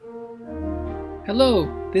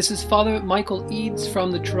Hello, this is Father Michael Eads from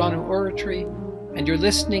the Toronto Oratory, and you're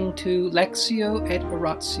listening to Lectio et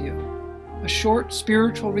Oratio, a short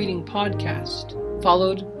spiritual reading podcast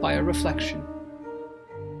followed by a reflection.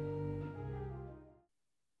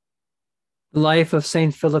 The Life of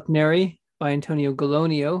Saint Philip Neri by Antonio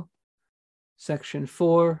Gallonio, Section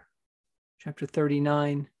 4, Chapter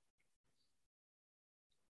 39.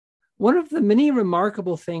 One of the many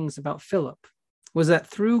remarkable things about Philip was that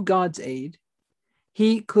through God's aid,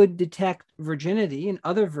 he could detect virginity and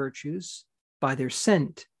other virtues by their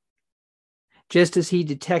scent, just as he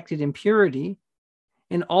detected impurity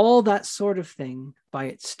and all that sort of thing by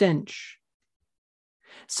its stench.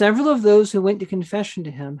 Several of those who went to confession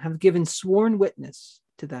to him have given sworn witness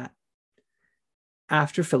to that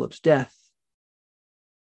after Philip's death.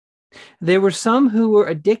 There were some who were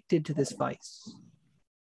addicted to this vice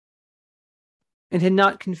and had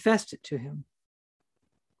not confessed it to him.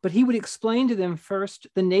 But he would explain to them first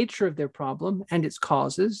the nature of their problem and its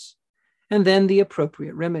causes, and then the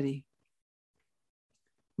appropriate remedy.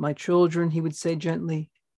 "My children," he would say gently,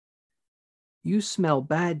 "you smell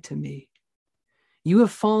bad to me. You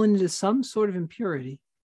have fallen into some sort of impurity.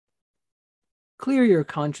 Clear your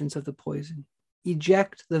conscience of the poison.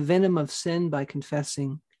 Eject the venom of sin by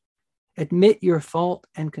confessing. Admit your fault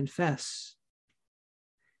and confess."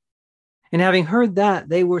 And having heard that,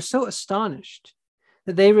 they were so astonished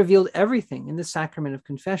that they revealed everything in the sacrament of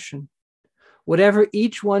confession, whatever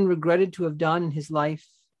each one regretted to have done in his life.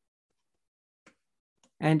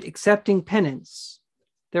 And accepting penance,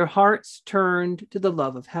 their hearts turned to the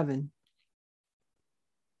love of heaven.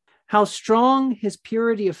 How strong his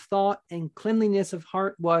purity of thought and cleanliness of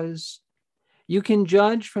heart was, you can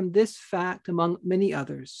judge from this fact among many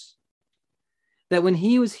others, that when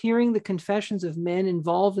he was hearing the confessions of men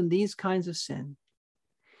involved in these kinds of sin,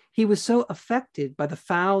 he was so affected by the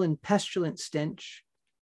foul and pestilent stench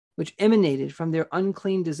which emanated from their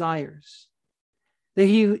unclean desires that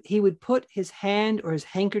he would put his hand or his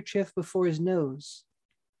handkerchief before his nose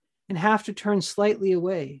and have to turn slightly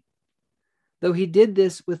away, though he did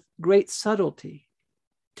this with great subtlety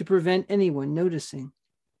to prevent anyone noticing.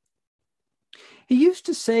 He used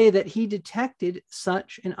to say that he detected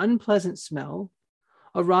such an unpleasant smell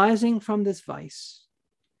arising from this vice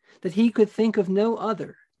that he could think of no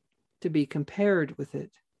other to be compared with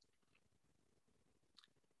it.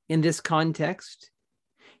 In this context,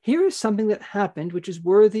 here is something that happened which is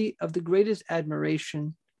worthy of the greatest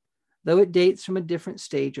admiration, though it dates from a different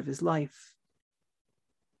stage of his life.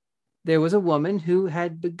 There was a woman who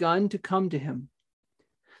had begun to come to him.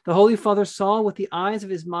 The Holy Father saw with the eyes of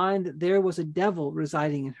his mind that there was a devil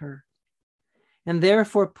residing in her, and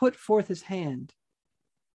therefore put forth his hand,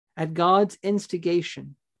 at God's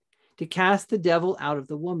instigation, to cast the devil out of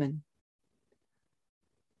the woman.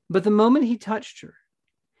 But the moment he touched her,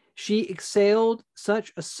 she exhaled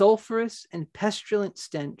such a sulphurous and pestilent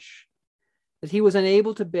stench that he was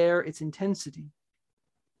unable to bear its intensity.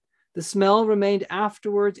 The smell remained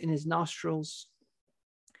afterwards in his nostrils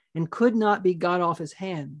and could not be got off his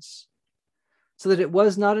hands, so that it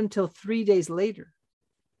was not until 3 days later,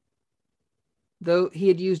 though he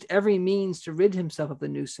had used every means to rid himself of the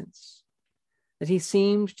nuisance, that he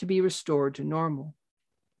seemed to be restored to normal.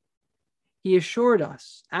 He assured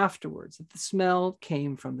us afterwards that the smell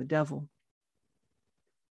came from the devil.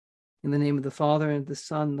 In the name of the Father, and of the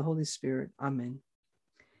Son, and the Holy Spirit. Amen.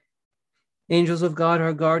 Angels of God,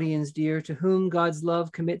 our guardians dear, to whom God's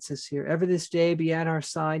love commits us here, ever this day be at our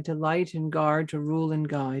side, to light and guard, to rule and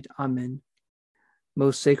guide. Amen.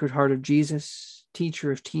 Most Sacred Heart of Jesus,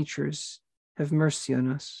 teacher of teachers, have mercy on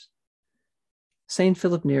us. Saint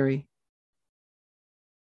Philip Neri,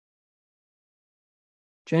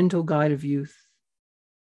 gentle guide of youth,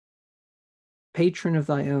 patron of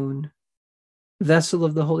thy own, vessel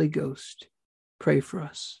of the Holy Ghost, pray for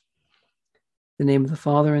us. In the name of the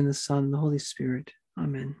Father, and the Son, and the Holy Spirit.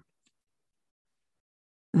 Amen.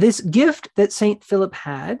 This gift that Saint Philip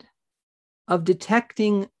had of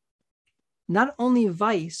detecting not only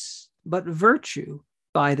vice, but virtue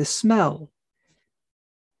by the smell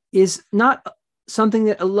is not something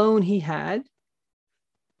that alone he had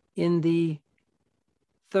in the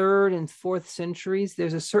 3rd and 4th centuries.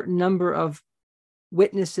 There's a certain number of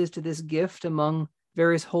witnesses to this gift among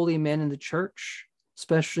various holy men in the church,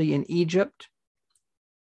 especially in Egypt.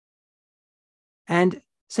 And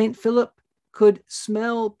St. Philip could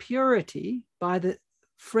smell purity by the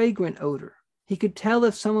fragrant odor. He could tell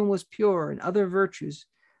if someone was pure and other virtues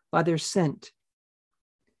by their scent.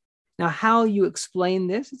 Now, how you explain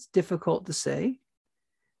this, it's difficult to say.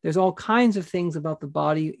 There's all kinds of things about the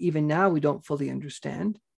body, even now, we don't fully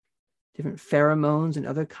understand. Different pheromones and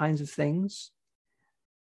other kinds of things.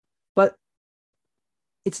 But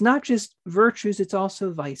it's not just virtues, it's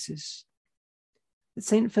also vices. That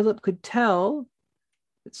St. Philip could tell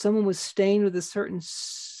that someone was stained with a certain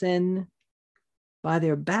sin by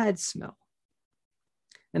their bad smell.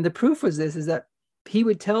 And the proof was this, is that he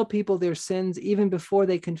would tell people their sins even before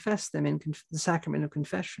they confessed them in the sacrament of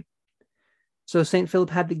confession. So St.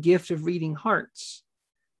 Philip had the gift of reading hearts,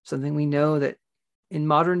 something we know that in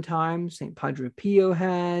modern times St. Padre Pio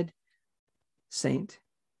had, St.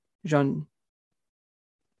 John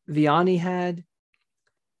Vianney had.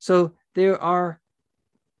 So there are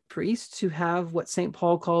priests who have what St.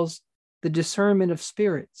 Paul calls the discernment of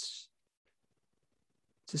spirits.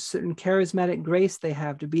 It's a certain charismatic grace they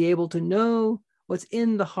have to be able to know what's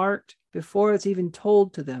in the heart before it's even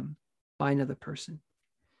told to them by another person.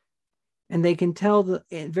 And they can tell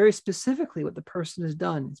very specifically what the person has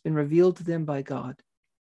done. It's been revealed to them by God.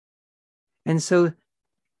 And so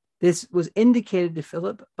this was indicated to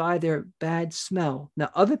Philip by their bad smell.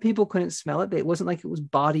 Now, other people couldn't smell it. It wasn't like it was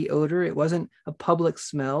body odor. It wasn't a public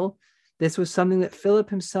smell. This was something that Philip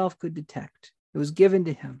himself could detect. It was given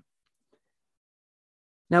to him.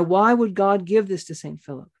 Now, why would God give this to St.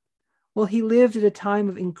 Philip? Well, he lived at a time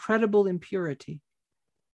of incredible impurity.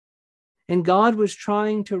 And God was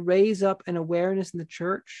trying to raise up an awareness in the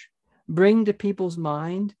church, bring to people's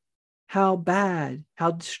mind how bad,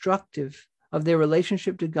 how destructive of their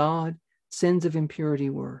relationship to God sins of impurity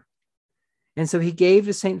were. And so he gave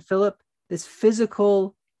to St. Philip this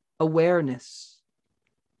physical awareness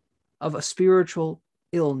of a spiritual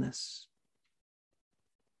illness.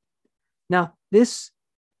 Now, this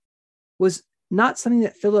was not something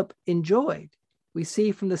that Philip enjoyed. We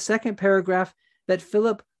see from the second paragraph that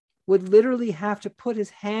Philip would literally have to put his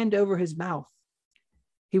hand over his mouth.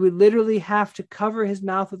 He would literally have to cover his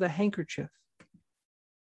mouth with a handkerchief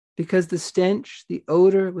because the stench, the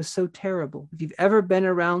odor was so terrible. If you've ever been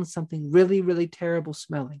around something really, really terrible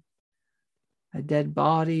smelling, a dead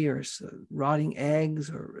body or rotting eggs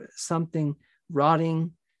or something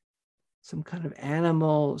rotting, some kind of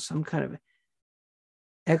animal, some kind of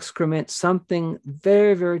excrement, something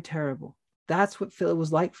very, very terrible. That's what it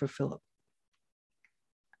was like for Philip.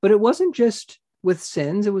 But it wasn't just with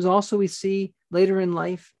sins. It was also, we see later in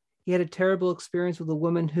life, he had a terrible experience with a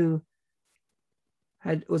woman who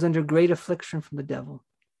was under great affliction from the devil.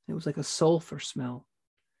 It was like a sulfur smell.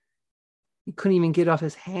 He couldn't even get off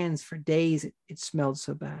his hands for days. It smelled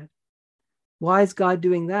so bad. Why is God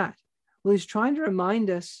doing that? Well, he's trying to remind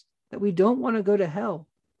us that we don't want to go to hell.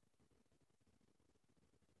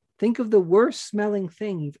 Think of the worst smelling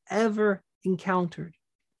thing you've ever encountered.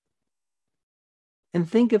 And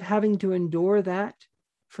think of having to endure that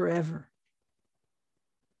forever.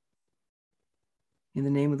 In the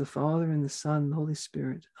name of the Father, and the Son, and the Holy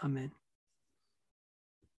Spirit. Amen.